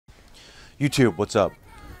YouTube, what's up?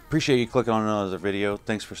 Appreciate you clicking on another video.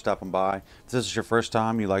 Thanks for stopping by. If this is your first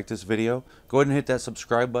time you like this video, go ahead and hit that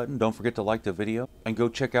subscribe button. Don't forget to like the video and go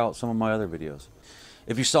check out some of my other videos.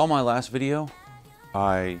 If you saw my last video,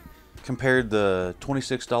 I compared the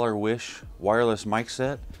 $26 Wish wireless mic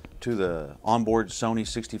set to the onboard Sony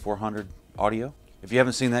 6400 audio. If you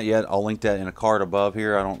haven't seen that yet, I'll link that in a card above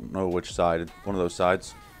here. I don't know which side, one of those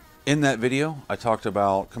sides. In that video, I talked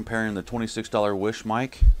about comparing the $26 Wish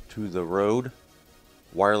mic to the Rode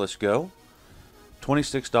Wireless Go.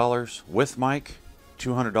 $26 with mic,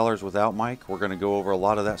 $200 without mic. We're going to go over a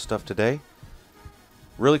lot of that stuff today.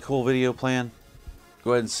 Really cool video plan.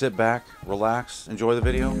 Go ahead and sit back, relax, enjoy the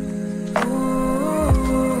video.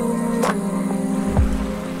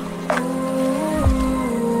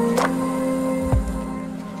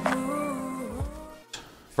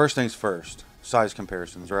 First things first, size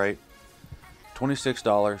comparisons, right?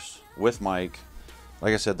 $26 with mic.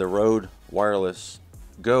 Like I said, the Rode Wireless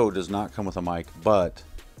Go does not come with a mic, but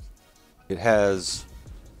it has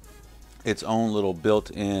its own little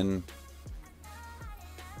built-in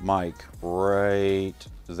mic right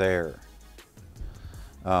there.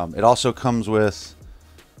 It also comes with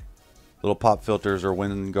little pop filters or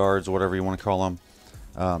wind guards, whatever you want to call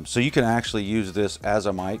them. So you can actually use this as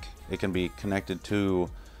a mic. It can be connected to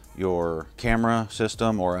your camera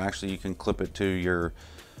system, or actually you can clip it to your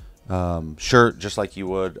shirt just like you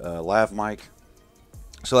would a lav mic.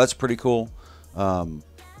 So that's pretty cool.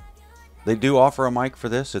 They do offer a mic for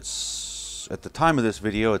this. It's at the time of this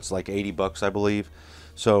video it's like 80 bucks, I believe.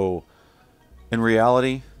 So in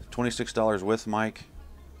reality, $26 with mic,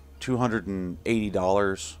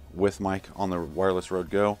 $280 with mic on the wireless Rode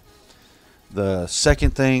Go. The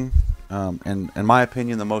second thing, and in my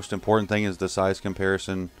opinion the most important thing, is the size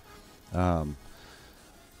comparison. The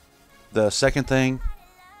second thing,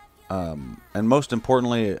 and most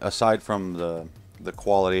importantly, aside from the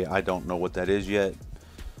quality, I don't know what that is yet,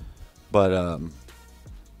 but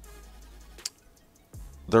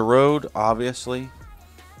the Rode, obviously,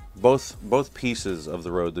 both pieces of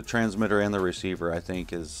the Rode, the transmitter and the receiver, I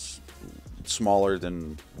think is smaller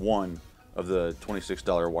than one of the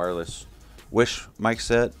 $26 wireless Wish mic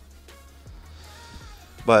set.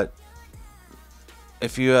 But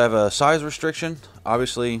if you have a size restriction,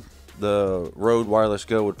 obviously the Rode Wireless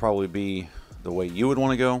Go would probably be the way you would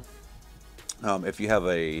want to go. If you have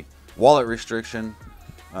a wallet restriction,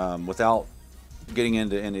 without getting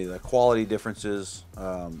into any of the quality differences,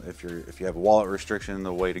 if you have a wallet restriction,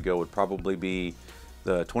 the way to go would probably be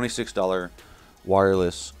the $26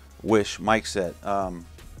 wireless Wish mic set.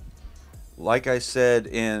 Like I said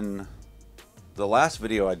in the last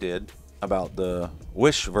video I did about the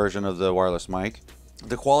Wish version of the wireless mic,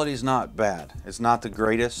 the quality is not bad. It's not the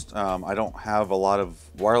greatest. I don't have a lot of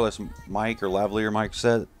wireless mic or lavalier mic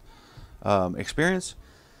set experience,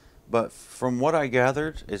 but from what I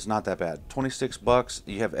gathered, it's not that bad. 26 bucks,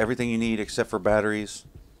 you have everything you need except for batteries.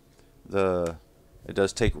 It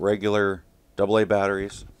does take regular AA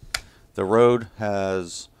batteries. The Rode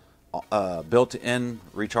has built-in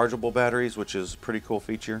rechargeable batteries, which is a pretty cool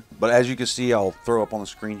feature. But as you can see, I'll throw up on the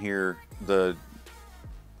screen here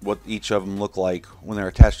what each of them look like when they're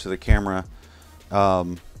attached to the camera.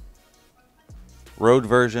 Rode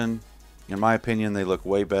version, in my opinion, they look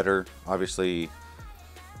way better. Obviously,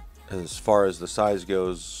 as far as the size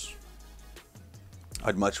goes,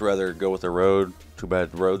 I'd much rather go with the Rode. Too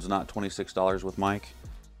bad Rode's not $26 with mic.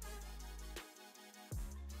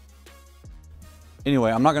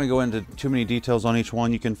 Anyway, I'm not going to go into too many details on each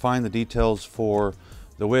one. You can find the details for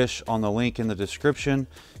the Wish on the link in the description.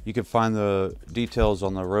 You can find the details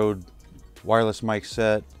on the Rode wireless mic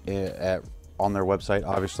set on their website,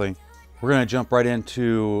 obviously. We're going to jump right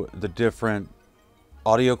into the different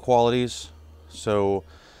audio qualities. So,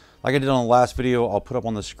 like I did on the last video, I'll put up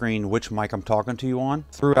on the screen which mic I'm talking to you on.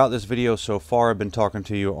 Throughout this video so far, I've been talking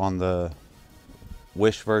to you on the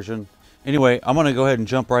Wish version. Anyway, I'm going to go ahead and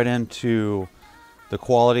jump right into the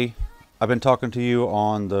quality. I've been talking to you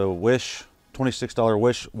on the Wish $26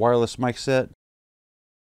 Wish wireless mic set.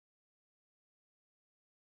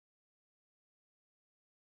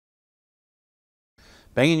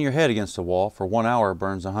 Banging your head against a wall for 1 hour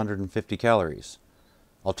burns 150 calories.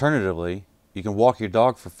 Alternatively, you can walk your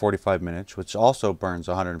dog for 45 minutes, which also burns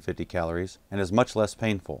 150 calories and is much less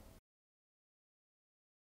painful.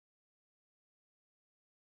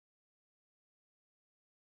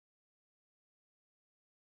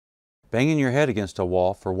 Banging your head against a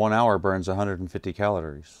wall for 1 hour burns 150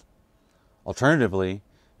 calories. Alternatively,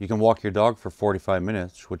 you can walk your dog for 45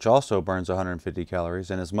 minutes, which also burns 150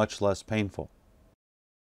 calories and is much less painful.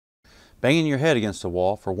 Banging your head against a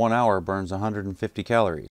wall for 1 hour burns 150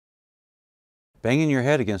 calories. Banging your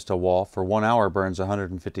head against a wall for 1 hour burns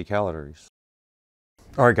 150 calories.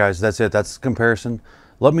 All right, guys, that's it. That's the comparison.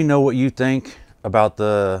 Let me know what you think about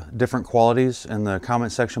the different qualities in the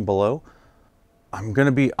comment section below. I'm going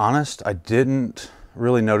to be honest, I didn't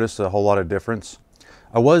really notice a whole lot of difference.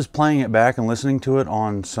 I was playing it back and listening to it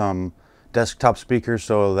on some desktop speakers,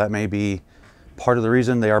 so that may be part of the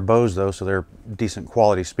reason. They are Bose though, so they're decent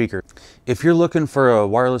quality speakers. If you're looking for a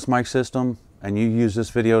wireless mic system and you use this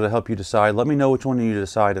video to help you decide, let me know which one you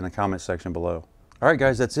decide in the comment section below. All right,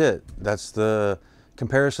 guys, that's it. That's the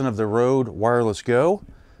comparison of the Rode Wireless Go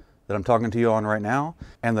that I'm talking to you on right now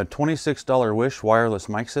and the $26 Wish wireless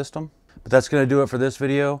mic system. But that's going to do it for this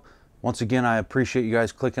video. Once again, I appreciate you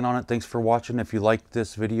guys clicking on it. Thanks for watching. If you liked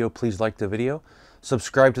this video, please like the video.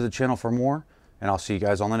 Subscribe to the channel for more, and I'll see you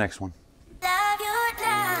guys on the next one.